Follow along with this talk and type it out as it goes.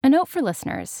note for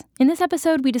listeners. In this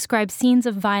episode, we describe scenes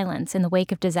of violence in the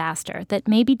wake of disaster that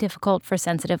may be difficult for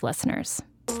sensitive listeners.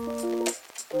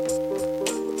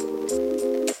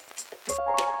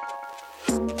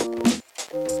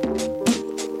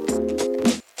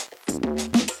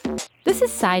 This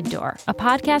is Side Door, a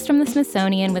podcast from the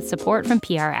Smithsonian with support from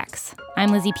PRX.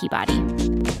 I'm Lizzie Peabody.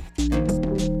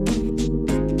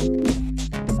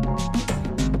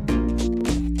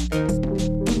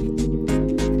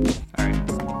 All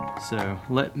right, so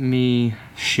let me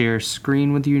share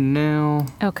screen with you now.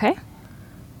 Okay.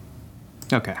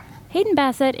 Hayden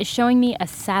Bassett is showing me a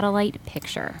satellite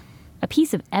picture. A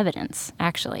piece of evidence,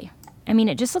 actually. I mean,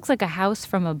 it just looks like a house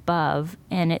from above,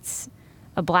 and it's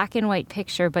a black and white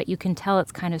picture, but you can tell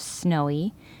it's kind of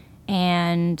snowy.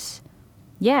 And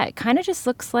yeah, it kind of just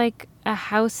looks like a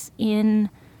house in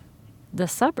the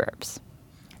suburbs.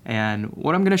 And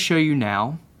what I'm going to show you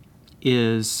now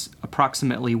is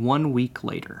approximately 1 week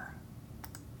later.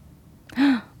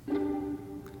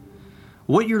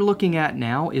 What you're looking at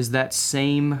now is that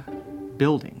same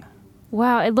building.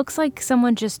 Wow, it looks like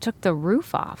someone just took the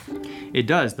roof off. It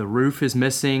does. The roof is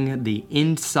missing. The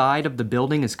inside of the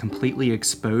building is completely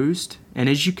exposed. And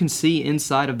as you can see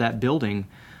inside of that building,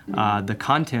 the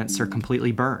contents are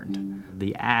completely burned.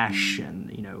 The ash and,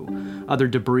 other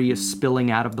debris is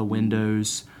spilling out of the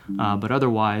windows. But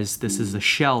otherwise, this is a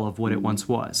shell of what it once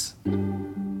was.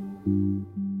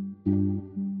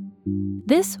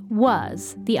 This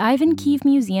was the Ivan Kyiv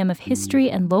Museum of History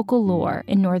and Local Lore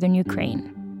in northern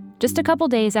Ukraine. Just a couple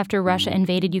days after Russia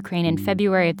invaded Ukraine in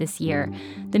February of this year,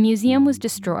 the museum was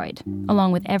destroyed,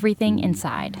 along with everything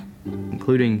inside.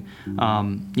 Including,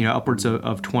 upwards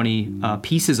of 20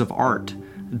 pieces of art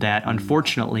that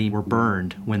unfortunately were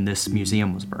burned when this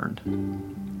museum was burned.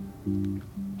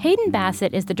 Hayden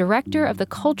Bassett is the director of the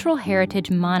Cultural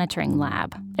Heritage Monitoring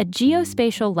Lab, a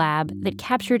geospatial lab that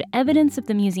captured evidence of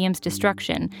the museum's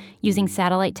destruction using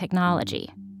satellite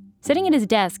technology. Sitting at his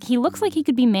desk, he looks like he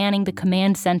could be manning the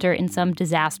command center in some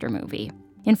disaster movie.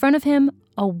 In front of him,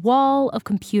 a wall of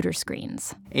computer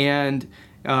screens. And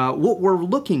what we're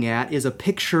looking at is a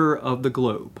picture of the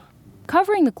globe.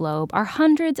 Covering the globe are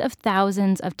hundreds of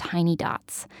thousands of tiny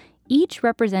dots, each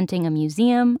representing a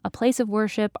museum, a place of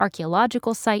worship,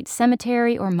 archaeological site,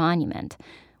 cemetery, or monument,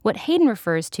 what Hayden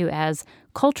refers to as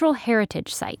cultural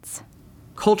heritage sites.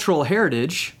 Cultural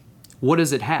heritage, what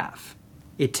does it have?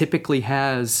 It typically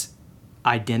has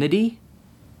identity,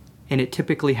 and it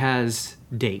typically has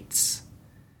dates.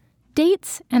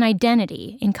 Dates and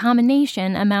identity in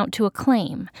combination amount to a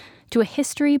claim, to a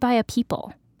history by a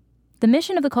people. The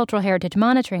mission of the Cultural Heritage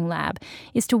Monitoring Lab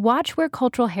is to watch where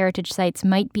cultural heritage sites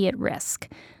might be at risk,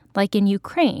 like in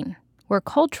Ukraine, where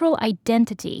cultural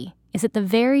identity is at the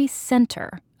very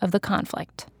center of the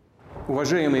conflict.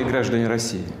 Уважаемые граждане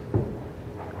России,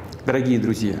 дорогие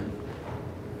друзья,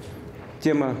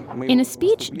 in a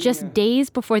speech just days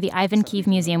before the Ivan Kyiv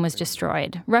Museum was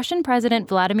destroyed, Russian President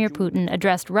Vladimir Putin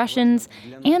addressed Russians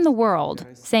and the world,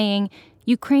 saying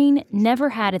Ukraine never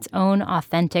had its own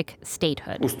authentic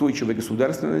statehood. Устойчивой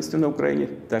государственности на Украине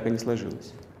так и не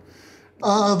сложилось.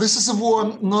 This is a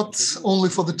war not only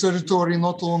for the territory,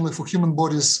 not only for human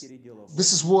bodies.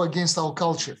 This is war against our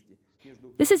culture.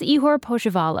 This is Ihor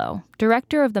Poshivalo,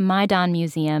 director of the Maidan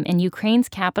Museum in Ukraine's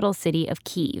capital city of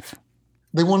Kyiv.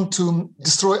 They want to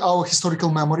destroy our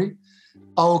historical memory,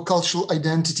 our cultural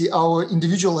identity, our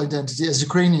individual identity as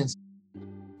Ukrainians.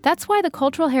 That's why the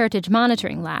Cultural Heritage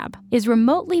Monitoring Lab is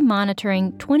remotely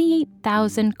monitoring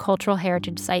 28,000 cultural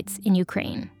heritage sites in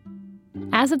Ukraine.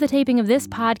 As of the taping of this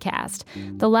podcast,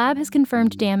 the lab has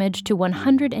confirmed damage to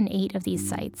 108 of these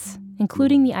sites,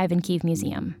 including the Ivan Kyiv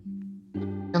Museum.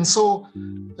 And so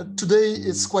today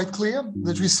it's quite clear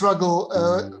that we struggle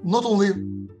not only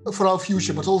for our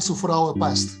future, but also for our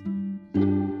past.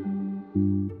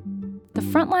 The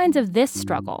front lines of this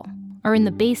struggle are in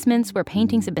the basements where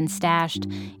paintings have been stashed,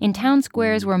 in town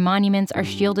squares where monuments are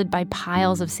shielded by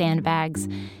piles of sandbags,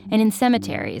 and in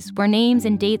cemeteries where names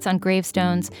and dates on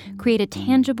gravestones create a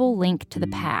tangible link to the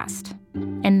past.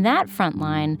 And that front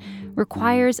line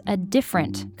requires a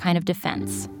different kind of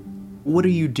defense. What do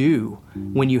you do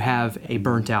when you have a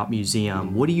burnt-out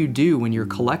museum? What do you do when your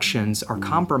collections are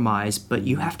compromised, but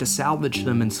you have to salvage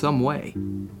them in some way?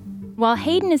 While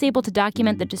Hayden is able to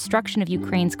document the destruction of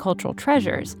Ukraine's cultural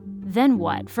treasures, then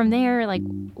what? From there,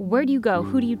 where do you go?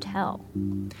 Who do you tell?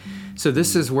 So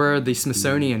this is where the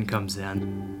Smithsonian comes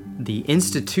in, the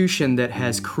institution that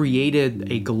has created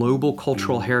a global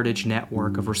cultural heritage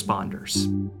network of responders.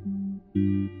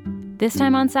 This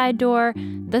time on Side Door,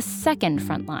 the second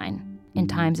front line in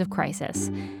times of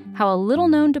crisis. how a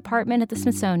little-known department at the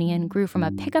Smithsonian grew from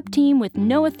a pickup team with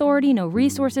no authority, no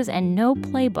resources, and no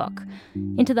playbook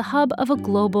into the hub of a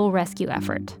global rescue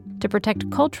effort to protect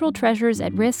cultural treasures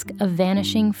at risk of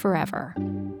vanishing forever,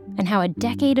 and how a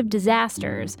decade of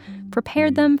disasters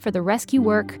prepared them for the rescue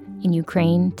work in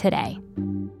Ukraine today.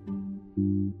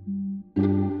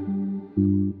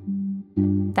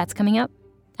 That's coming up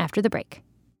after the break.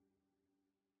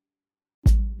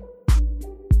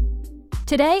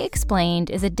 Today Explained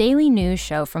is a daily news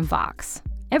show from Vox.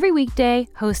 Every weekday,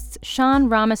 hosts Sean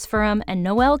Ramaswamy and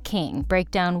Noel King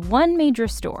break down one major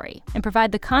story and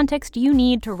provide the context you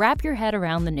need to wrap your head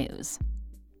around the news.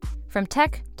 From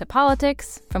tech to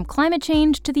politics, from climate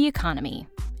change to the economy,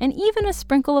 and even a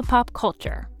sprinkle of pop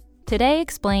culture, Today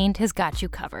Explained has got you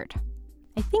covered.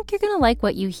 I think you're going to like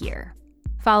what you hear.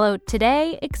 Follow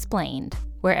Today Explained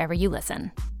wherever you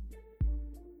listen.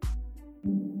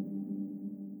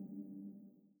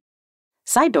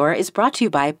 Side Door is brought to you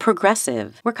by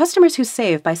Progressive, where customers who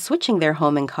save by switching their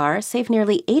home and car save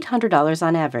nearly $800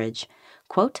 on average.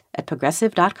 Quote at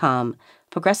Progressive.com.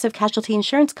 Progressive Casualty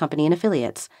Insurance Company and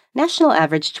Affiliates. National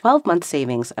average 12-month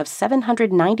savings of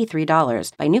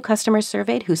 $793 by new customers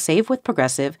surveyed who save with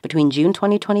Progressive between June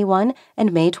 2021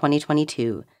 and May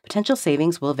 2022. Potential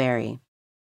savings will vary.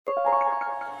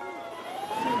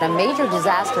 A major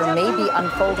disaster may be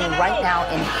unfolding right now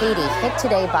in Haiti, hit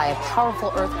today by a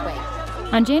powerful earthquake.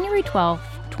 On January 12,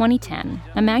 2010,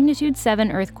 a magnitude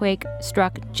 7 earthquake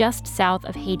struck just south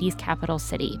of Haiti's capital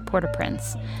city,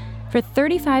 Port-au-Prince. For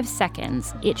 35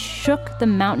 seconds, it shook the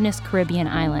mountainous Caribbean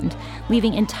island,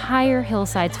 leaving entire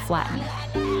hillsides flattened.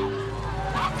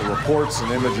 The reports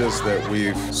and images that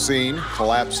we've seen,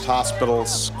 collapsed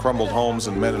hospitals, crumbled homes,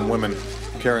 and men and women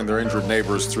carrying their injured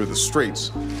neighbors through the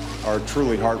streets, are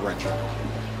truly heart-wrenching.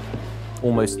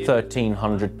 Almost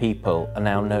 1,300 people are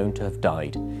now known to have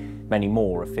died. Many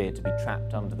more are feared to be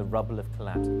trapped under the rubble of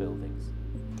collapsed buildings.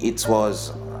 It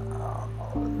was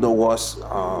the worst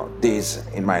days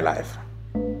in my life.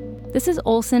 This is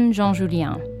Olsen Jean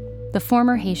Julien, the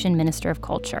former Haitian Minister of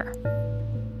Culture.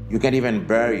 You can't even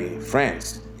bury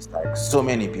friends. It's like so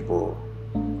many people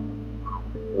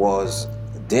was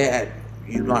dead.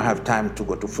 You don't have time to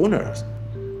go to funerals.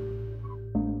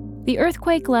 The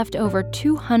earthquake left over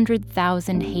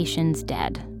 200,000 Haitians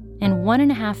dead and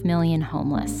 1.5 million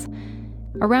homeless.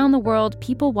 Around the world,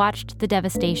 people watched the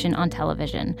devastation on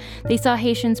television. They saw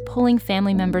Haitians pulling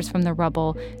family members from the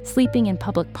rubble, sleeping in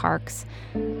public parks.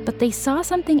 But they saw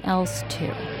something else,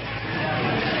 too.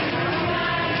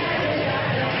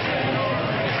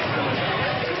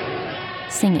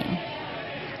 Singing.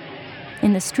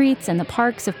 In the streets and the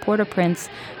parks of Port-au-Prince,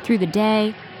 through the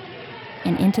day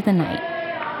and into the night.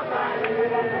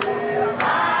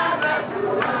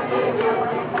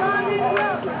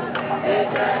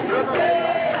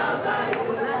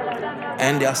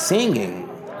 And they are singing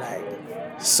like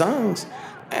songs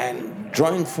and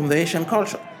drawing from the Haitian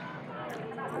culture.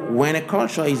 When a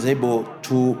culture is able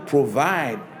to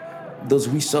provide those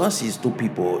resources to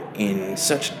people in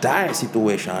such dire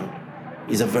situation,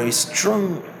 is a very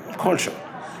strong culture.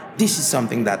 This is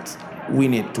something that we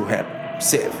need to help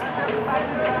save.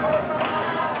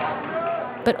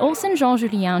 But Olsen Jean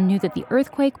Julien knew that the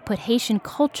earthquake put Haitian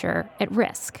culture at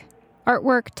risk.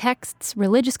 Artwork, texts,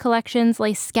 religious collections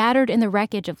lay scattered in the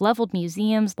wreckage of leveled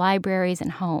museums, libraries,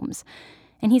 and homes.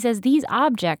 And he says these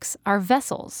objects are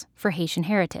vessels for Haitian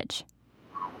heritage.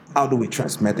 How do we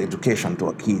transmit education to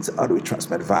our kids? How do we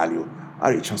transmit value?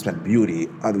 How do we transmit beauty?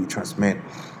 How do we transmit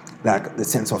like the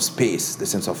sense of space, the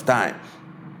sense of time?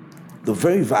 The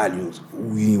very values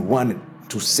we wanted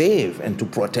to save and to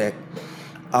protect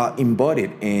are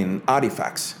embodied in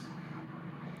artifacts.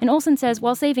 And Olsen says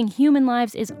while saving human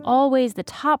lives is always the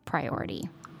top priority,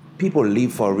 people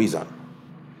live for a reason.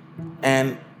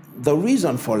 And the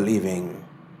reason for living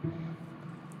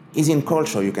is in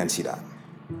culture, you can see that.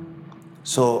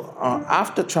 So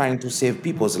after trying to save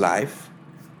people's life,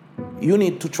 you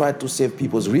need to try to save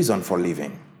people's reason for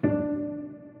living.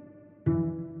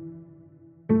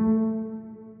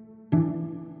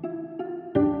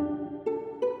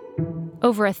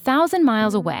 Over 1,000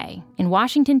 miles away, in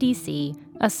Washington, D.C.,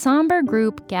 a somber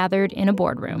group gathered in a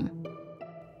boardroom.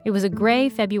 It was a gray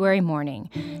February morning,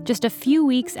 just a few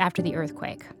weeks after the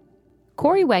earthquake.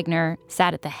 Corey Wegner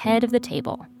sat at the head of the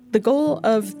table. The goal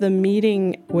of the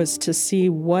meeting was to see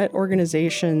what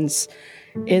organizations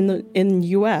in the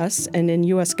U.S. and in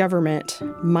U.S. government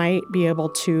might be able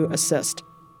to assist.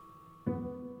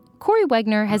 Corey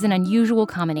Wegner has an unusual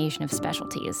combination of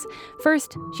specialties.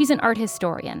 First, she's an art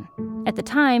historian. At the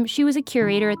time, she was a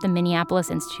curator at the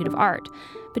Minneapolis Institute of Art.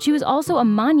 but she was also a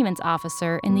monuments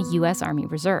officer in the U.S. Army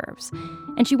Reserves.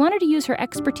 And she wanted to use her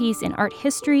expertise in art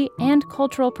history and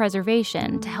cultural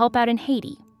preservation to help out in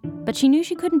Haiti. But she knew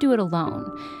she couldn't do it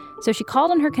alone, so she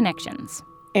called on her connections.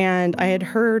 And I had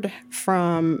heard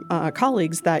from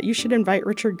colleagues that you should invite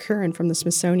Richard Curran from the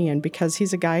Smithsonian because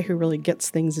he's a guy who really gets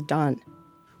things done.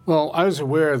 Well, I was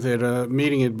aware that a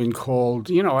meeting had been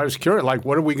called. I was curious,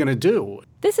 what are we going to do?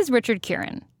 This is Richard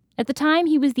Curran. At the time,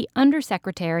 he was the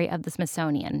undersecretary of the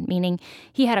Smithsonian, meaning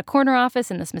he had a corner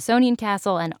office in the Smithsonian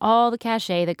Castle and all the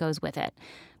cachet that goes with it.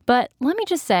 But let me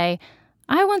just say,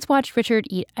 I once watched Richard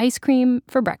eat ice cream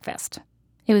for breakfast.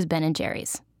 It was Ben &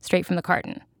 Jerry's, straight from the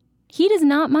carton. He does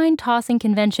not mind tossing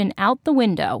convention out the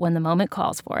window when the moment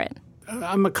calls for it.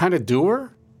 I'm a kind of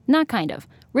doer? Not kind of.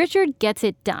 Richard gets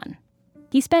it done.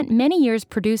 He spent many years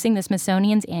producing the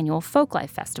Smithsonian's annual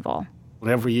Folklife Festival.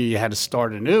 Every year you had to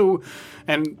start anew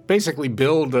and basically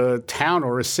build a town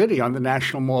or a city on the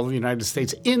National Mall of the United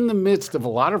States in the midst of a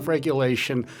lot of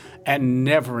regulation and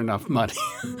never enough money.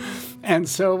 And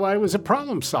so I was a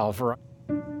problem solver.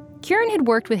 Curran had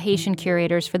worked with Haitian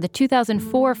curators for the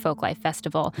 2004 Folklife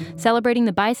Festival, celebrating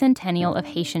the bicentennial of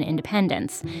Haitian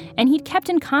independence, and he'd kept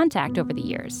in contact over the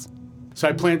years. So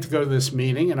I planned to go to this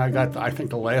meeting, and I got,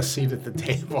 the last seat at the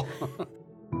table.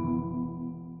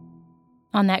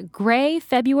 On that gray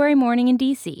February morning in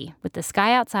D.C., with the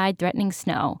sky outside threatening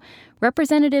snow,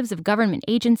 representatives of government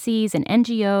agencies and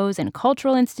NGOs and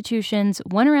cultural institutions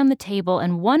went around the table,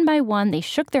 and one by one they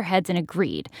shook their heads and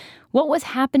agreed. What was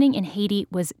happening in Haiti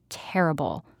was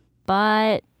terrible,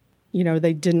 but...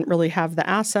 they didn't really have the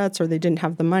assets, or they didn't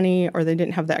have the money, or they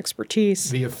didn't have the expertise.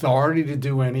 The authority to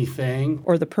do anything.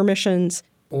 Or the permissions.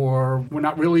 Or we're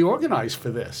not really organized for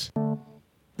this.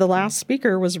 The last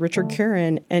speaker was Richard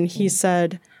Curran, and he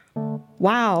said,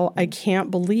 wow, I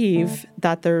can't believe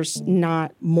that there's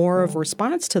not more of a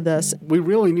response to this. We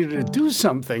really needed to do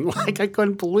something. I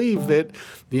couldn't believe that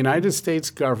the United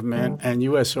States government and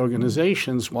U.S.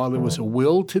 organizations, while there was a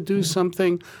will to do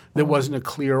something, there wasn't a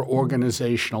clear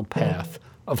organizational path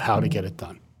of how to get it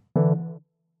done.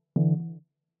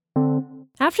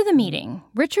 After the meeting,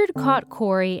 Richard caught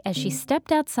Corey as she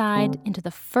stepped outside into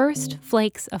the first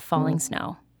flakes of falling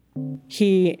snow.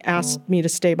 He asked me to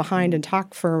stay behind and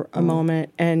talk for a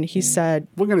moment, and he said,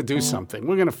 we're going to do something.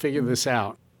 We're going to figure this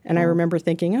out. And I remember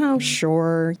thinking, oh,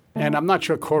 sure. And I'm not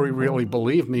sure Corey really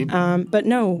believed me. But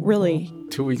no, really.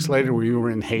 2 weeks later, we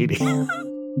were in Haiti.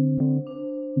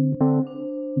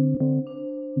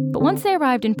 But once they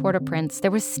arrived in Port-au-Prince,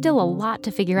 there was still a lot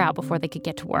to figure out before they could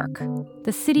get to work.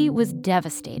 The city was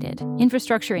devastated.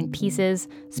 Infrastructure in pieces,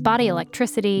 spotty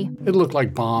electricity. It looked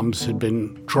like bombs had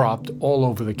been dropped all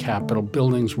over the capital.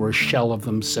 Buildings were a shell of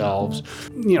themselves.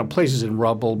 Places in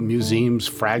rubble, museums,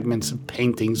 fragments of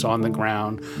paintings on the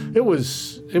ground. It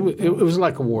was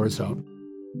like a war zone.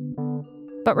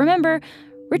 But remember,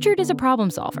 Richard is a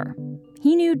problem solver.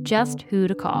 He knew just who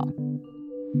to call.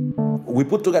 We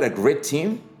put together a great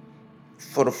team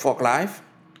for the Folklife,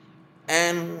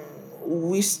 and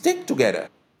we stick together.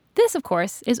 This, of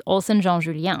course, is Olsen Jean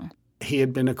Julien. He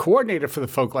had been a coordinator for the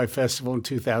Folklife Festival in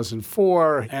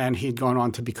 2004, and he'd gone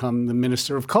on to become the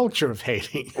Minister of Culture of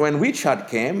Haiti. When Richard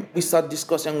came, we started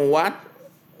discussing what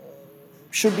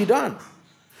should be done.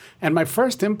 And my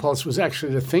first impulse was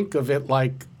actually to think of it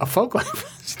like a Folklife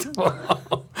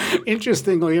Festival.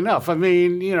 Interestingly enough,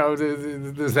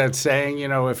 there's that saying,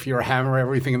 if you're a hammer,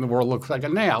 everything in the world looks like a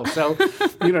nail. So,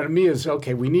 to me is,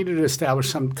 okay, we needed to establish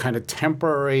some kind of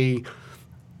temporary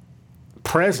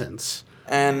presence.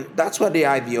 And that's what the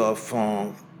idea of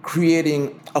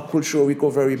creating a cultural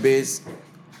recovery base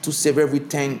to save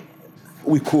everything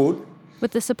we could.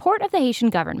 With the support of the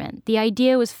Haitian government, the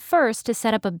idea was first to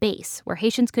set up a base where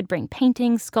Haitians could bring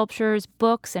paintings, sculptures,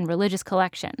 books, and religious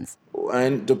collections.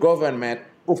 And the government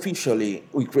officially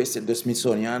requested the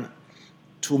Smithsonian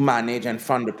to manage and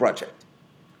fund the project.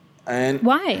 And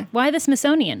why? Why the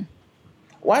Smithsonian?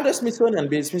 Why the Smithsonian?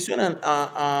 The Smithsonian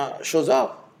shows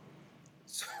up.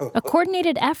 A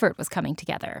coordinated effort was coming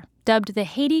together, dubbed the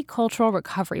Haiti Cultural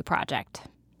Recovery Project.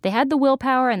 They had the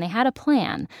willpower and they had a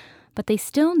plan, but they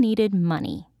still needed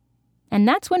money. And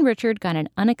that's when Richard got an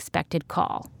unexpected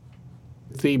call.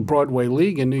 The Broadway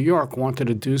League in New York wanted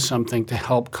to do something to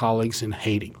help colleagues in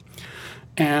Haiti.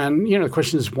 And, the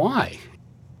question is why?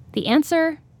 The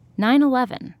answer,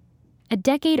 9/11. A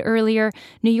decade earlier,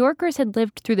 New Yorkers had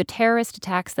lived through the terrorist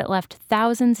attacks that left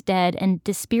thousands dead and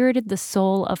dispirited the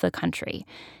soul of the country.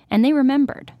 And they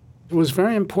remembered. It was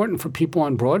very important for people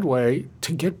on Broadway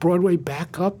to get Broadway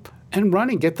back up and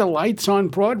running, get the lights on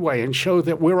Broadway and show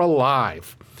that we're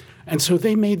alive. And so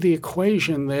they made the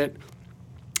equation that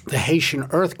the Haitian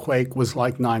earthquake was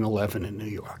like 9/11 in New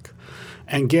York.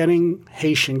 And getting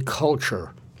Haitian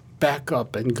culture back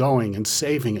up and going and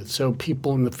saving it so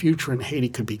people in the future in Haiti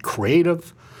could be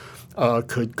creative,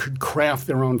 could craft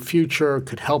their own future,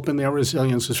 could help in their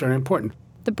resilience was very important.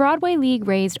 The Broadway League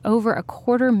raised over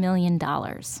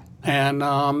 $250,000.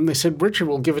 And they said, Richard,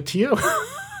 we'll give it to you.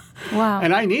 Wow.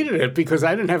 And I needed it because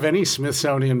I didn't have any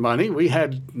Smithsonian money. We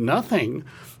had nothing.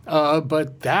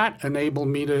 But that enabled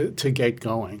me to get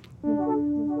going.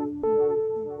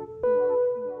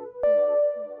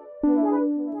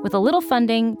 With a little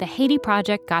funding, the Haiti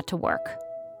Project got to work.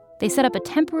 They set up a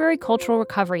temporary cultural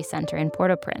recovery center in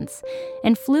Port-au-Prince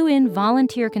and flew in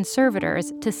volunteer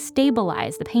conservators to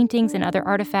stabilize the paintings and other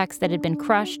artifacts that had been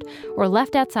crushed or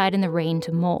left outside in the rain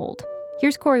to mold.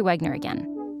 Here's Corey Wegner again.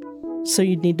 So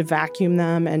you'd need to vacuum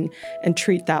them and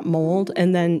treat that mold,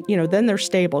 and then they're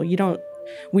stable.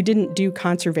 We didn't do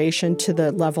conservation to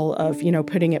the level of,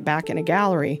 putting it back in a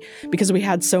gallery because we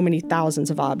had so many thousands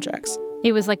of objects.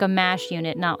 It was like a MASH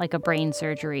unit, not like a brain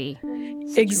surgery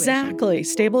situation. Exactly.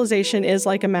 Stabilization is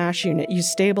like a MASH unit. You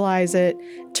stabilize it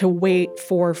to wait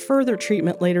for further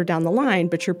treatment later down the line,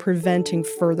 but you're preventing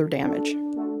further damage.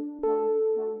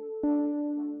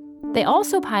 They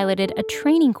also piloted a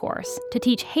training course to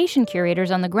teach Haitian curators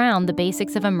on the ground the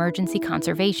basics of emergency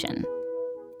conservation.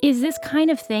 Is this kind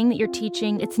of thing that you're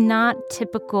teaching, it's not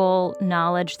typical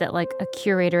knowledge that like a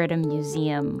curator at a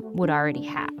museum would already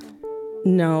have?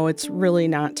 No, it's really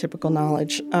not typical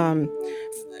knowledge.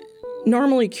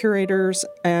 Normally, curators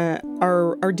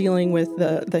are dealing with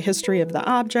the history of the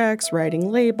objects,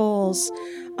 writing labels,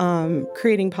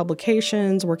 creating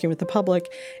publications, working with the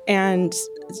public, and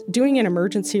doing an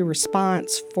emergency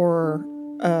response for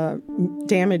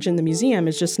damage in the museum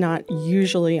is just not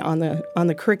usually on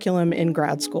the curriculum in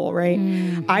grad school, right?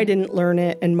 Mm-hmm. I didn't learn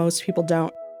it, and most people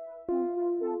don't.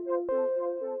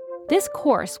 This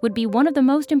course would be one of the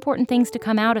most important things to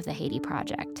come out of the Haiti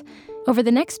Project. Over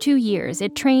the next 2 years,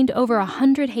 it trained over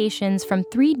 100 Haitians from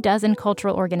 36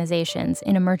 cultural organizations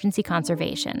in emergency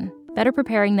conservation, better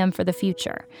preparing them for the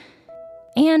future.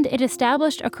 And it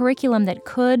established a curriculum that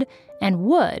could and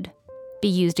would be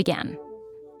used again.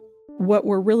 What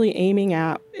we're really aiming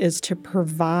at is to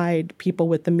provide people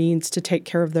with the means to take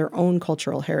care of their own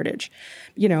cultural heritage.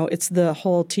 It's the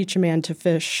whole teach a man to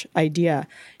fish idea.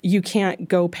 You can't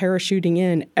go parachuting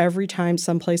in every time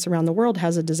someplace around the world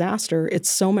has a disaster. It's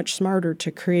so much smarter to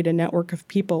create a network of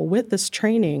people with this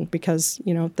training because,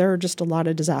 there are just a lot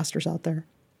of disasters out there.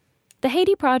 The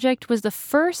Haiti Project was the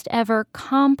first ever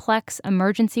complex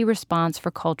emergency response for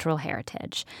cultural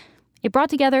heritage. It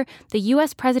brought together the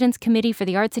U.S. President's Committee for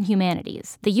the Arts and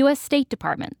Humanities, the U.S. State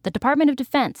Department, the Department of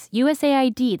Defense,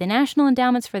 USAID, the National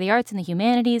Endowments for the Arts and the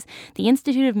Humanities, the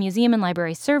Institute of Museum and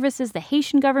Library Services, the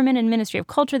Haitian Government and Ministry of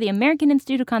Culture, the American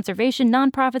Institute of Conservation,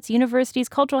 nonprofits, universities,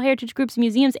 cultural heritage groups,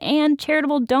 museums, and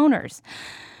charitable donors.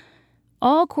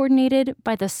 All coordinated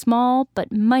by the small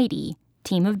but mighty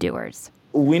team of doers.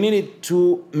 We needed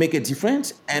to make a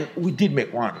difference, and we did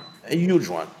make one, a huge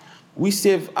one. We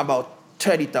saved about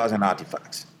 30,000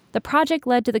 artifacts. The project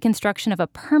led to the construction of a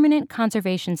permanent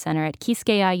conservation center at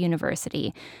Quisqueya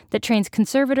University that trains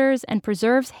conservators and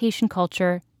preserves Haitian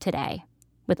culture today,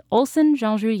 with Olsen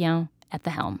Jean-Julien at the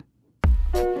helm.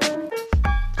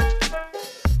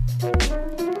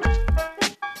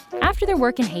 After their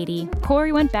work in Haiti,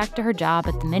 Corey went back to her job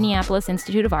at the Minneapolis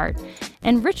Institute of Art,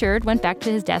 and Richard went back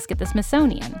to his desk at the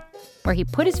Smithsonian, where he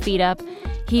put his feet up,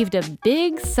 heaved a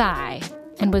big sigh,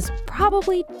 and was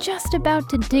probably just about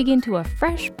to dig into a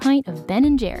fresh pint of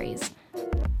Ben & Jerry's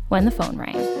when the phone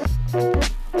rang.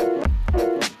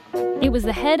 It was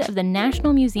the head of the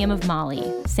National Museum of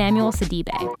Mali, Samuel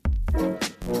Sidibe.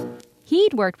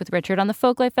 He'd worked with Richard on the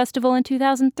Folklife Festival in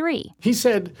 2003. He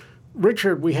said,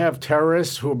 Richard, we have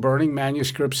terrorists who are burning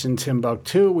manuscripts in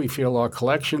Timbuktu. We feel our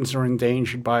collections are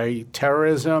endangered by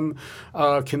terrorism.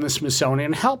 Can the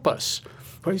Smithsonian help us?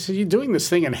 But he said, you're doing this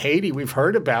thing in Haiti. We've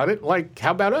heard about it. How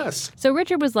about us? So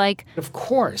Richard was like, of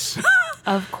course.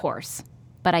 Of course.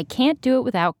 But I can't do it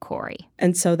without Corey.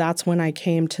 And so that's when I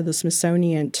came to the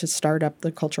Smithsonian to start up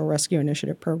the Cultural Rescue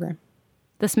Initiative program.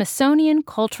 The Smithsonian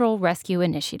Cultural Rescue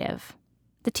Initiative.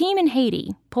 The team in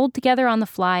Haiti, pulled together on the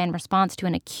fly in response to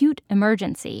an acute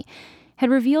emergency,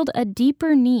 had revealed a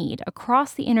deeper need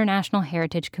across the international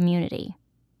heritage community.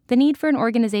 The need for an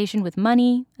organization with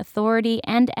money, authority,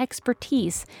 and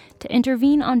expertise to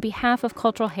intervene on behalf of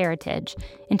cultural heritage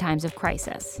in times of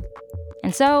crisis.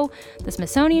 And so, the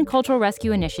Smithsonian Cultural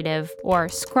Rescue Initiative, or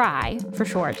SCRI for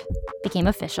short, became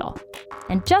official.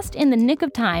 And just in the nick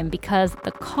of time because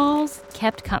the calls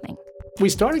kept coming. We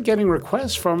started getting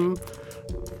requests from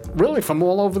really from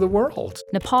all over the world.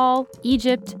 Nepal,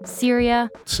 Egypt, Syria.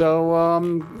 So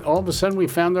all of a sudden we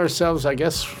found ourselves, I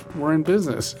guess, we're in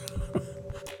business.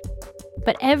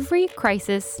 But every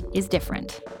crisis is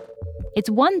different. It's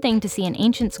one thing to see an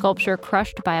ancient sculpture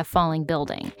crushed by a falling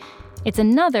building. It's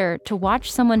another to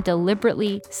watch someone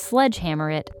deliberately sledgehammer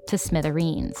it to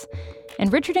smithereens.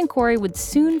 And Richard and Corey would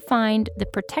soon find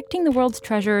that protecting the world's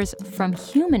treasures from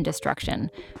human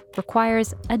destruction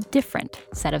requires a different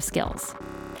set of skills.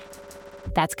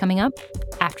 That's coming up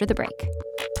after the break.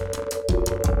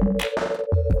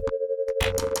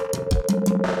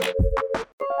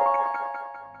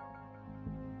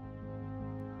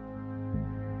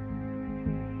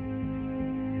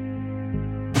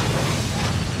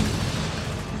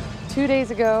 2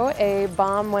 days ago, a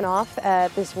bomb went off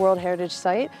at this World Heritage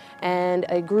Site, and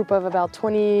a group of about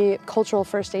 20 cultural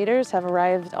first aiders have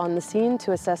arrived on the scene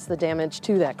to assess the damage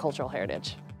to that cultural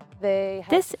heritage.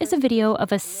 This is a video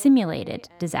of a simulated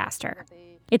disaster.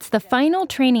 It's the final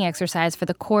training exercise for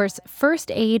the course First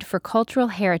Aid for Cultural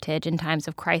Heritage in Times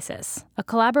of Crisis, a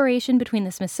collaboration between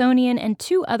the Smithsonian and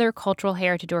 2 other cultural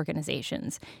heritage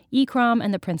organizations, ECROM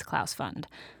and the Prince Claus Fund.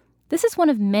 This is one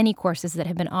of many courses that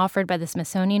have been offered by the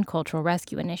Smithsonian Cultural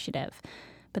Rescue Initiative.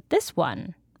 But this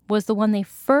one was the one they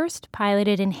first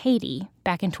piloted in Haiti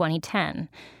back in 2010.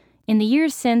 In the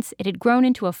years since, it had grown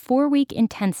into a 4-week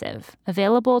intensive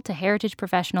available to heritage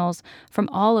professionals from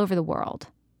all over the world.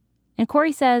 And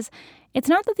Corey says it's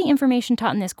not that the information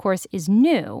taught in this course is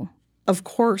new. Of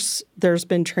course, there's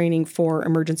been training for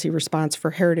emergency response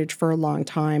for heritage for a long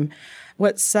time.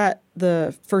 What set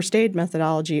the first aid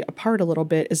methodology apart a little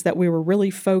bit is that we were really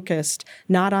focused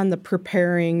not on the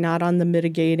preparing, not on the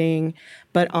mitigating,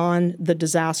 but on the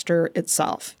disaster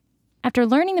itself. After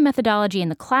learning the methodology in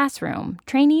the classroom,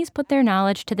 trainees put their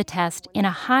knowledge to the test in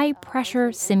a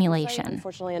high-pressure simulation.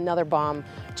 Unfortunately, another bomb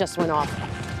just went off.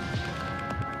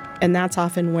 And that's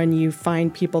often when you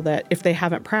find people that, if they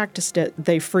haven't practiced it,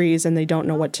 they freeze and they don't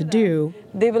know what to do.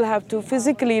 They will have to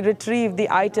physically retrieve the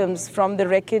items from the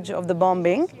wreckage of the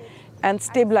bombing and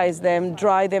stabilize them,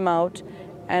 dry them out,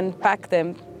 and pack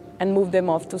them and move them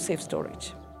off to safe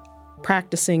storage.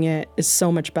 Practicing it is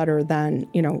so much better than,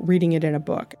 reading it in a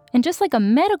book. And just like a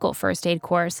medical first aid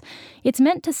course, it's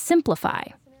meant to simplify.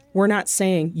 We're not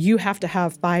saying you have to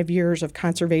have 5 years of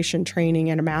conservation training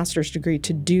and a master's degree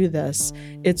to do this.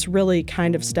 It's really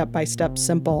kind of step-by-step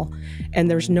simple, and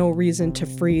there's no reason to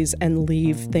freeze and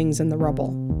leave things in the rubble.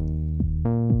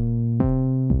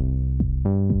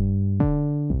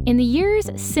 In the years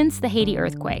since the Haiti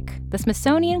earthquake, the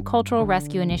Smithsonian Cultural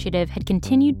Rescue Initiative had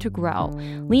continued to grow,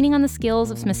 leaning on the skills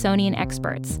of Smithsonian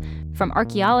experts, from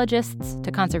archaeologists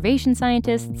to conservation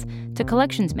scientists to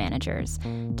collections managers,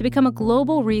 to become a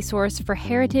global resource for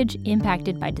heritage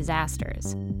impacted by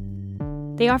disasters.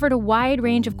 They offered a wide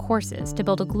range of courses to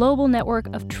build a global network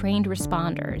of trained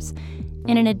responders.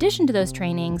 And in addition to those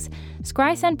trainings,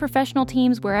 SCRI sent professional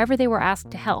teams wherever they were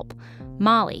asked to help: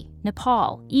 Mali,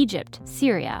 Nepal, Egypt,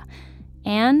 Syria,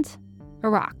 and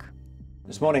Iraq.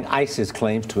 This morning, ISIS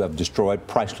claims to have destroyed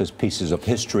priceless pieces of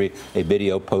history. A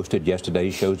video posted yesterday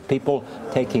shows people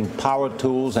taking power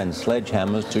tools and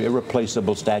sledgehammers to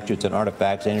irreplaceable statues and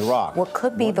artifacts in Iraq. What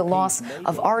could be the loss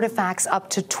of artifacts up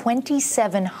to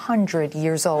 2,700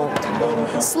 years old.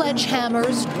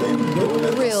 Sledgehammers,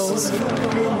 drills,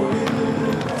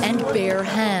 and bare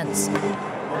hands.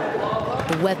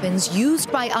 The weapons used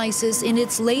by ISIS in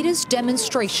its latest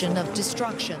demonstration of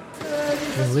destruction.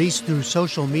 Released through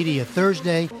social media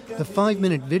Thursday, the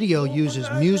 5-minute video uses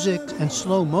music and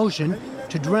slow motion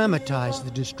to dramatize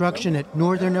the destruction at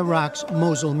northern Iraq's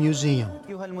Mosul Museum.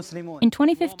 In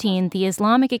 2015, the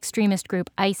Islamic extremist group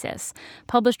ISIS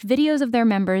published videos of their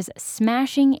members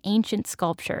smashing ancient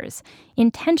sculptures,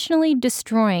 intentionally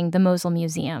destroying the Mosul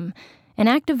Museum, an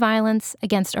act of violence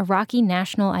against Iraqi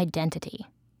national identity.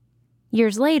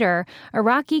 Years later,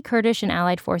 Iraqi, Kurdish, and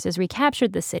allied forces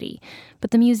recaptured the city,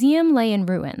 but the museum lay in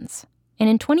ruins. And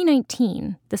in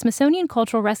 2019, the Smithsonian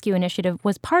Cultural Rescue Initiative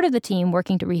was part of the team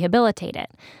working to rehabilitate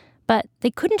it. But they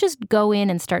couldn't just go in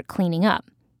and start cleaning up.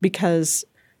 Because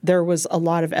there was a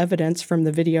lot of evidence from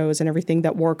the videos and everything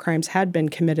that war crimes had been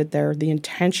committed there, the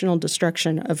intentional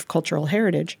destruction of cultural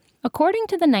heritage. According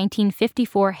to the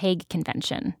 1954 Hague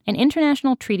Convention, an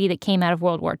international treaty that came out of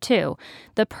World War II,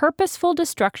 the purposeful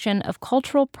destruction of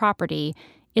cultural property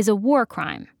is a war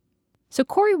crime. So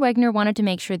Corey Wegner wanted to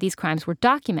make sure these crimes were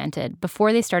documented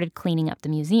before they started cleaning up the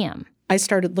museum. I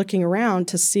started looking around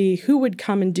to see who would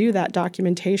come and do that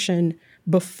documentation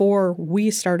before we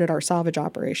started our salvage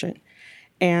operation.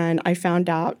 And I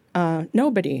found out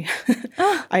nobody.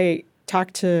 I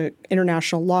talked to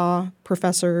international law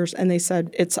professors, and they said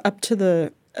it's up to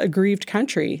the aggrieved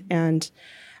country. And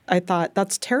I thought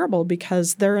that's terrible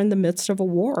because they're in the midst of a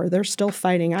war. They're still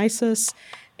fighting ISIS,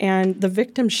 and the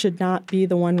victims should not be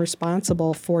the one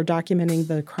responsible for documenting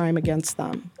the crime against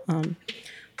them.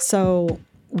 So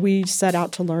we set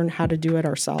out to learn how to do it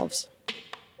ourselves.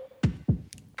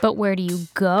 But where do you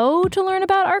go to learn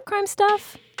about art crime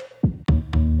stuff?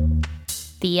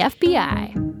 The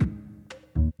FBI.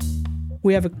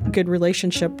 We have a good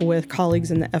relationship with colleagues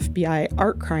in the FBI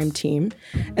art crime team.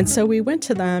 And so we went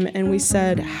to them and we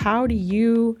said, how do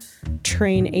you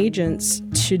train agents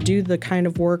to do the kind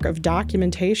of work of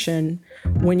documentation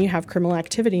when you have criminal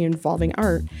activity involving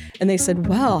art? And they said,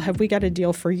 well, have we got a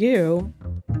deal for you?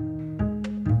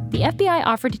 The FBI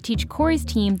offered to teach Corey's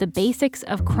team the basics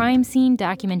of crime scene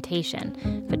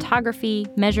documentation, photography,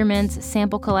 measurements,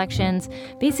 sample collections,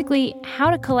 basically how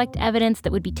to collect evidence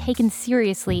that would be taken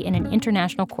seriously in an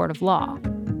international court of law.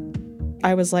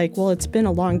 I was like, well, it's been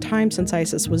a long time since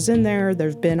ISIS was in there.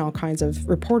 There's been all kinds of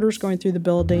reporters going through the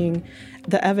building.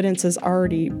 The evidence is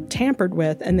already tampered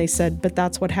with. And they said, but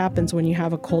that's what happens when you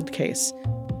have a cold case.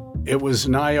 It was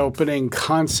an eye-opening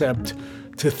concept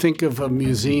to think of a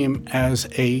museum as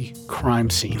a crime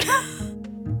scene.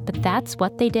 But that's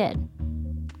what they did.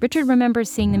 Richard remembers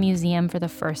seeing the museum for the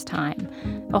first time.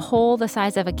 A hole the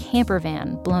size of a camper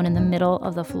van blown in the middle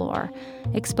of the floor,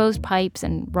 exposed pipes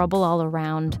and rubble all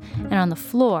around, and on the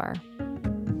floor,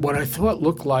 what I thought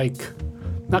looked like,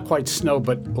 not quite snow,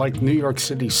 but like New York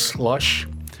City slush.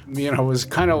 You know, it was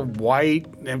kind of white,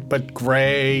 but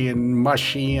gray and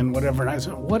mushy and whatever. And I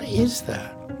said, what is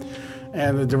that?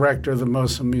 And the director of the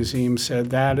Mosul Museum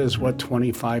said, that is what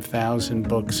 25,000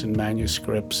 books and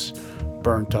manuscripts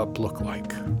burnt up look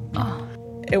like. Oh.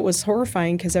 It was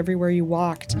horrifying because everywhere you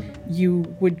walked,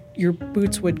 your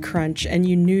boots would crunch and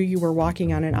you knew you were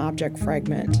walking on an object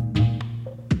fragment.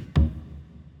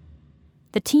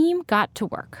 The team got to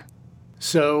work.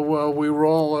 So we were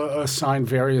all assigned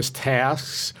various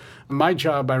tasks. My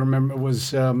job, I remember,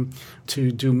 was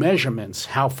to do measurements.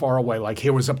 How far away? Like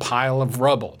here was a pile of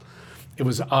rubble. It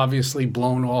was obviously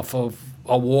blown off of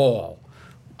a wall.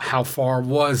 How far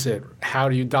was it? How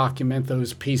do you document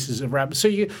those pieces of rubble? So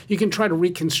you can try to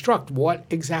reconstruct what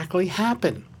exactly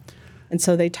happened. And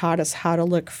so they taught us how to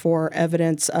look for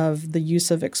evidence of the use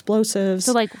of explosives.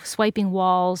 So like swiping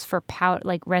walls for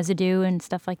like residue and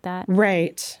stuff like that?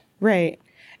 Right.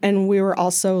 And we were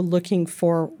also looking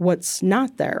for what's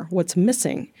not there, what's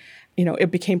missing. You know,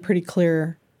 it became pretty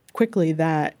clear quickly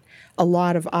that a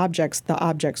lot of the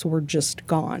objects were just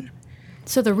gone.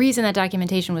 So the reason that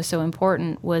documentation was so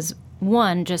important was,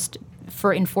 one, just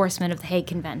for enforcement of the Hague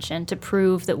Convention, to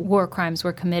prove that war crimes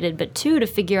were committed, but two, to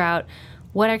figure out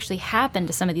what actually happened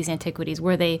to some of these antiquities.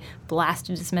 Were they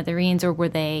blasted to smithereens or were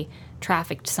they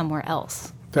trafficked somewhere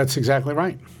else? That's exactly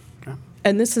right. Yeah.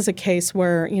 And this is a case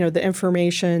where, you know, the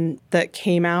information that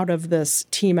came out of this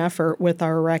team effort with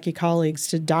our Iraqi colleagues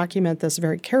to document this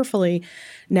very carefully,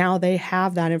 now they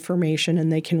have that information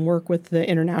and they can work with the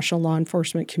international law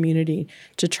enforcement community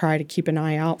to try to keep an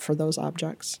eye out for those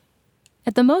objects.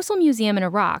 At the Mosul Museum in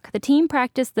Iraq, the team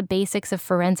practiced the basics of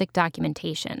forensic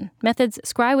documentation, methods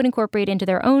Scry would incorporate into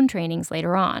their own trainings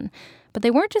later on. But they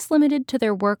weren't just limited to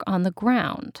their work on the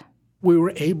ground. We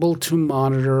were able to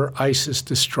monitor ISIS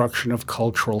destruction of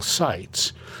cultural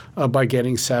sites by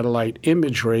getting satellite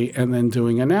imagery and then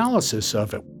doing analysis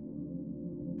of it.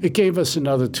 It gave us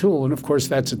another tool, and of course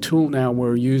that's a tool now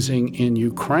we're using in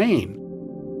Ukraine.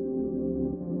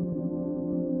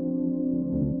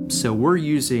 So we're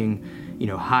using,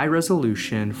 high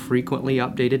resolution, frequently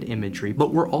updated imagery,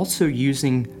 but we're also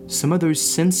using some of those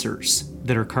sensors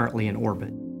that are currently in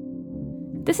orbit.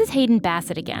 This is Hayden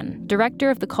Bassett again,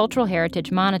 director of the Cultural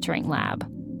Heritage Monitoring Lab,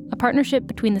 a partnership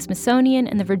between the Smithsonian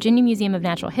and the Virginia Museum of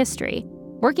Natural History.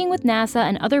 Working with NASA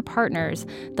and other partners,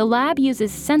 the lab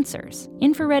uses sensors,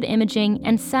 infrared imaging,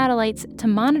 and satellites to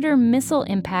monitor missile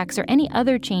impacts or any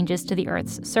other changes to the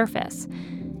Earth's surface.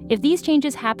 If these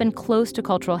changes happen close to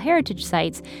cultural heritage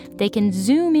sites, they can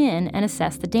zoom in and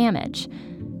assess the damage.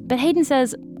 But Hayden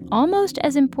says almost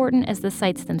as important as the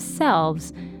sites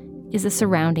themselves is the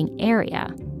surrounding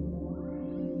area.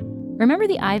 Remember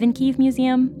the Ivankiv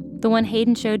Museum? The one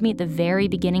Hayden showed me at the very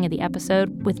beginning of the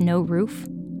episode with no roof?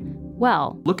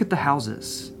 Well, look at the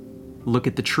houses. Look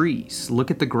at the trees.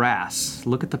 Look at the grass.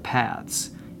 Look at the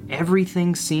paths.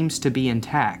 Everything seems to be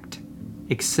intact,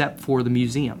 except for the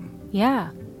museum.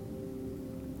 Yeah.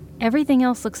 Everything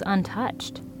else looks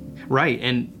untouched. Right,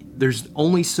 and there's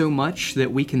only so much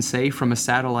that we can say from a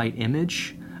satellite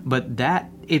image, but that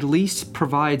at least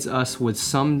provides us with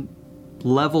some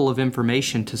level of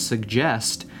information to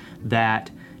suggest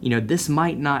that, this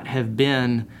might not have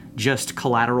been just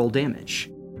collateral damage.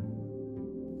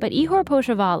 But Ihor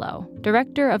Poshavalo,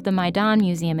 director of the Maidan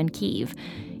Museum in Kyiv,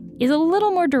 is a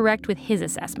little more direct with his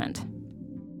assessment.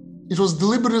 It was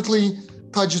deliberately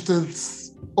targeted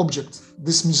object,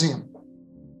 this museum.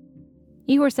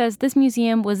 Ihor says this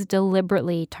museum was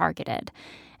deliberately targeted,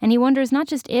 and he wonders not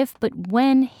just if, but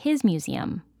when his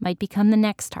museum might become the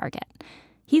next target.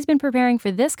 He's been preparing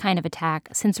for this kind of attack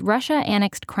since Russia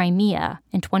annexed Crimea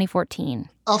in 2014.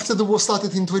 After the war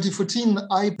started in 2014,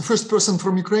 the first person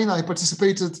from Ukraine, I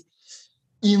participated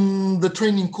in the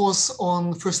training course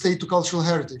on first aid to cultural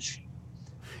heritage.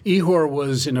 Ihor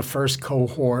was in a first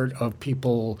cohort of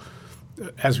people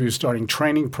as we were starting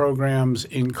training programs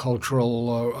in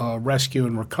cultural rescue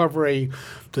and recovery,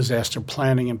 disaster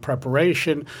planning and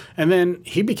preparation. And then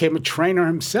he became a trainer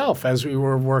himself as we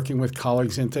were working with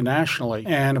colleagues internationally.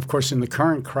 And of course, in the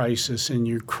current crisis in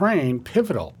Ukraine,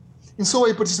 pivotal. And so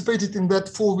I participated in that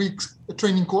 4-week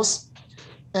training course.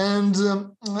 And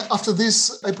after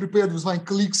this, I prepared with my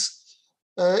colleagues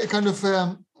a kind of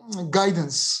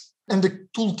guidance and a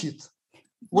toolkit.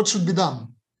 What should be done?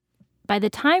 By the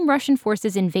time Russian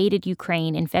forces invaded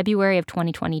Ukraine in February of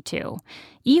 2022,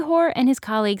 Ihor and his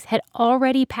colleagues had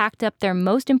already packed up their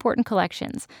most important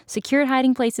collections, secured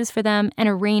hiding places for them, and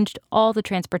arranged all the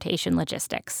transportation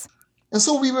logistics. And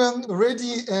so we were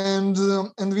ready, and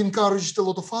we encouraged a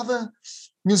lot of other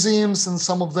museums, and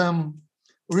some of them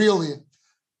really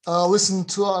listened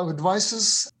to our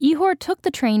advices. Ihor took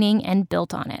the training and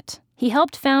built on it. He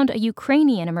helped found a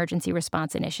Ukrainian emergency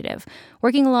response initiative,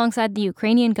 working alongside the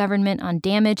Ukrainian government on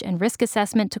damage and risk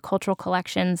assessment to cultural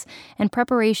collections and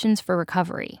preparations for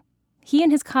recovery. He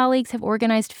and his colleagues have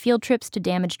organized field trips to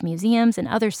damaged museums and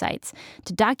other sites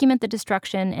to document the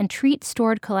destruction and treat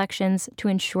stored collections to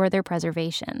ensure their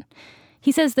preservation.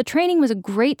 He says the training was a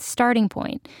great starting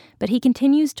point, but he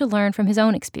continues to learn from his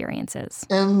own experiences.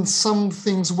 And some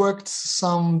things worked,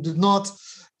 some did not.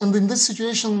 And in this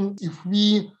situation, if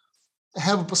we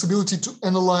have a possibility to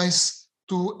analyze,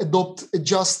 to adopt,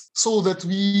 adjust, so that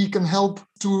we can help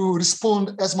to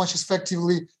respond as much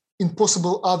effectively in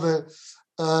possible other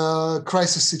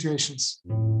crisis situations.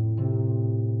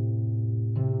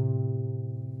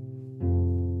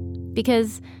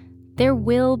 Because there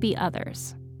will be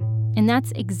others. And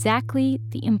that's exactly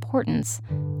the importance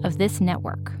of this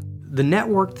network. The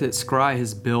network that Scry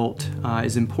has built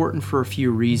is important for a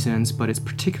few reasons, but it's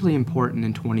particularly important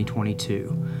in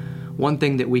 2022. One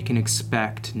thing that we can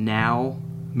expect now,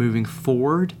 moving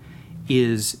forward,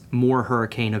 is more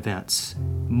hurricane events,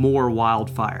 more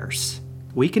wildfires.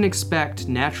 We can expect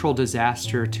natural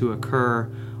disaster to occur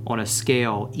on a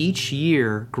scale each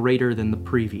year greater than the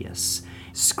previous.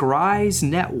 Scry's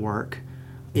network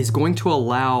is going to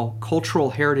allow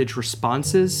cultural heritage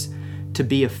responses to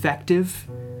be effective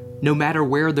no matter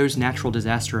where those natural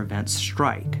disaster events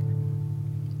strike.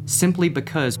 Simply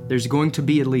because there's going to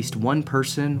be at least one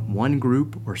person, one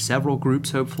group, or several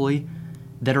groups, hopefully,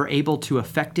 that are able to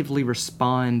effectively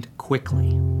respond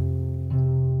quickly.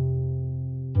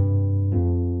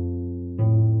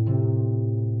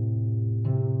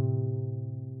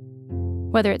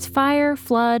 Whether it's fire,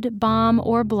 flood, bomb,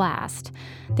 or blast,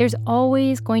 there's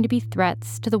always going to be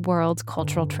threats to the world's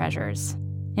cultural treasures.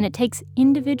 And it takes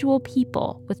individual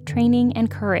people with training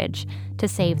and courage to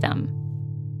save them.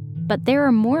 But there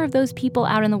are more of those people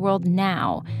out in the world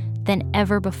now than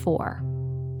ever before.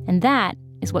 And that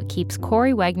is what keeps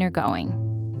Corey Wagner going.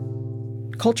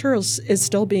 Culture is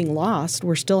still being lost.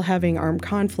 We're still having armed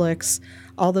conflicts.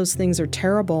 All those things are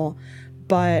terrible.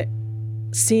 But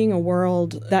seeing a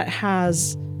world that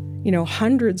has,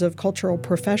 hundreds of cultural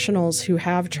professionals who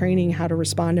have training how to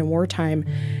respond in wartime,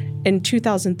 in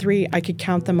 2003, I could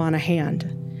count them on a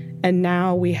hand. And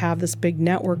now we have this big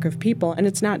network of people, and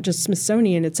it's not just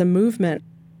Smithsonian, it's a movement.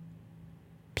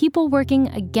 People working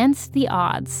against the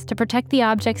odds to protect the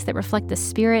objects that reflect the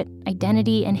spirit,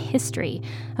 identity, and history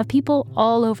of people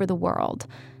all over the world,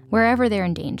 wherever they're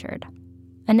endangered.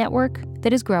 A network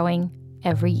that is growing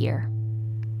every year.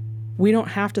 We don't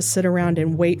have to sit around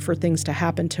and wait for things to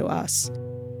happen to us.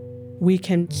 We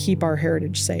can keep our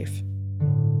heritage safe.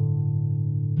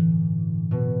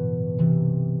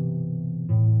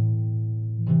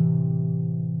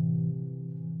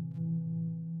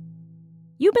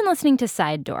 You've been listening to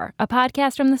Side Door, a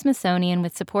podcast from the Smithsonian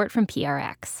with support from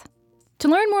PRX. To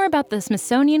learn more about the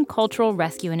Smithsonian Cultural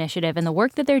Rescue Initiative and the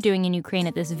work that they're doing in Ukraine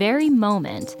at this very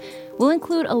moment, we'll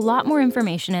include a lot more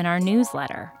information in our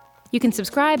newsletter. You can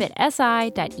subscribe at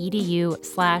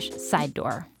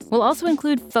si.edu/sidedoor. We'll also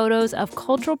include photos of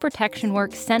cultural protection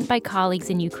work sent by colleagues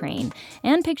in Ukraine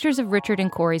and pictures of Richard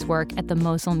and Corey's work at the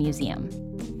Mosul Museum.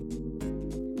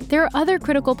 There are other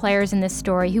critical players in this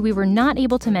story who we were not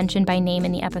able to mention by name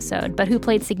in the episode, but who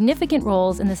played significant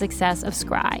roles in the success of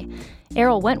Scry.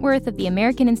 Errol Wentworth of the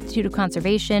American Institute of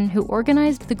Conservation, who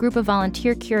organized the group of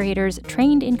volunteer curators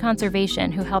trained in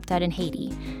conservation who helped out in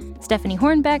Haiti. Stephanie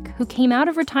Hornbeck, who came out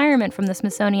of retirement from the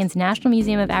Smithsonian's National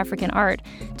Museum of African Art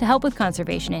to help with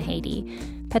conservation in Haiti.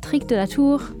 Patrick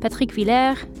Delatour, Patrick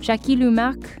Villers, Jackie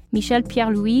Lumarc, Michel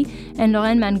Pierre-Louis, and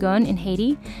Lorraine Mangon in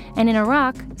Haiti, and in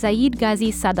Iraq, Zaid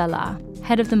Ghazi Sadallah,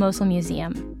 head of the Mosul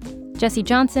Museum. Jesse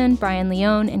Johnson, Brian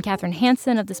Leone, and Catherine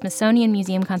Hansen of the Smithsonian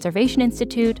Museum Conservation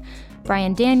Institute,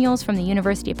 Brian Daniels from the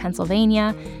University of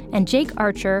Pennsylvania, and Jake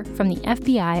Archer from the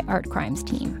FBI Art Crimes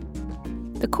team.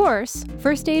 The course,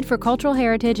 First Aid for Cultural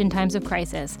Heritage in Times of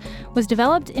Crisis, was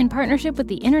developed in partnership with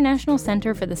the International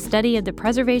Center for the Study of the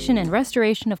Preservation and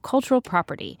Restoration of Cultural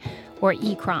Property, or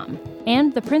ICROM,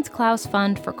 and the Prince Claus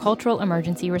Fund for Cultural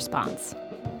Emergency Response.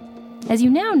 As you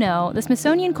now know, the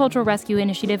Smithsonian Cultural Rescue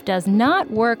Initiative does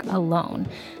not work alone.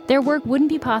 Their work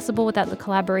wouldn't be possible without the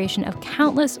collaboration of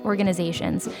countless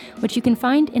organizations, which you can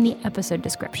find in the episode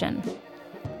description.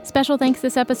 Special thanks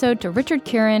this episode to Richard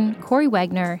Curran, Corey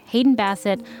Wagner, Hayden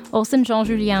Bassett, Olsen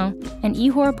Jean-Julien, and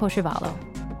Ihor Pochevalo.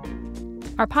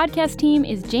 Our podcast team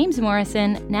is James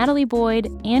Morrison, Natalie Boyd,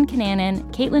 Ann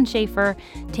Cananan, Caitlin Schaefer,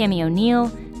 Tammy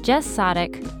O'Neill, Jess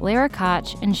Sodick, Lara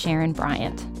Koch, and Sharon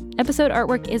Bryant. Episode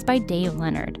artwork is by Dave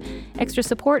Leonard. Extra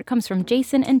support comes from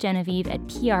Jason and Genevieve at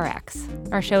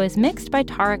PRX. Our show is mixed by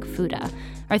Tarek Fuda.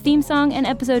 Our theme song and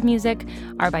episode music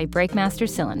are by Breakmaster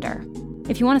Cylinder.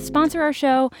 If you want to sponsor our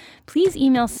show, please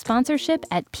email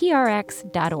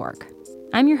sponsorship@prx.org.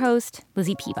 I'm your host,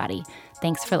 Lizzie Peabody.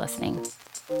 Thanks for listening.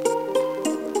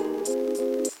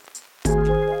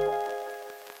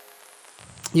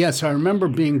 Yes, I remember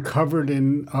being covered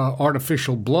in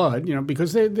artificial blood,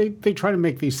 because they try to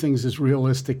make these things as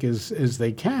realistic as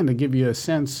they can to give you a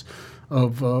sense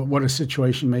of what a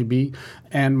situation may be.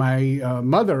 And my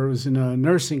mother was in a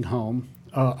nursing home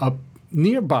up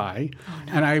nearby,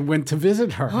 and I went to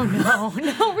visit her. Oh, no,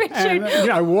 Richard. And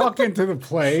I walk into the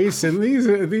place, and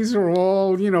these are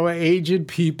all, aged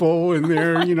people in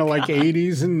their, like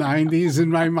 80s and 90s,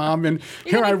 and my mom. And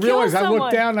here I realize, I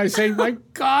look down, and I say, my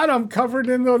God, I'm covered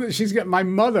in those. She's got my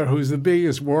mother, who's the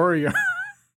biggest warrior.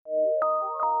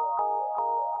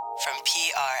 From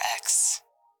PRX.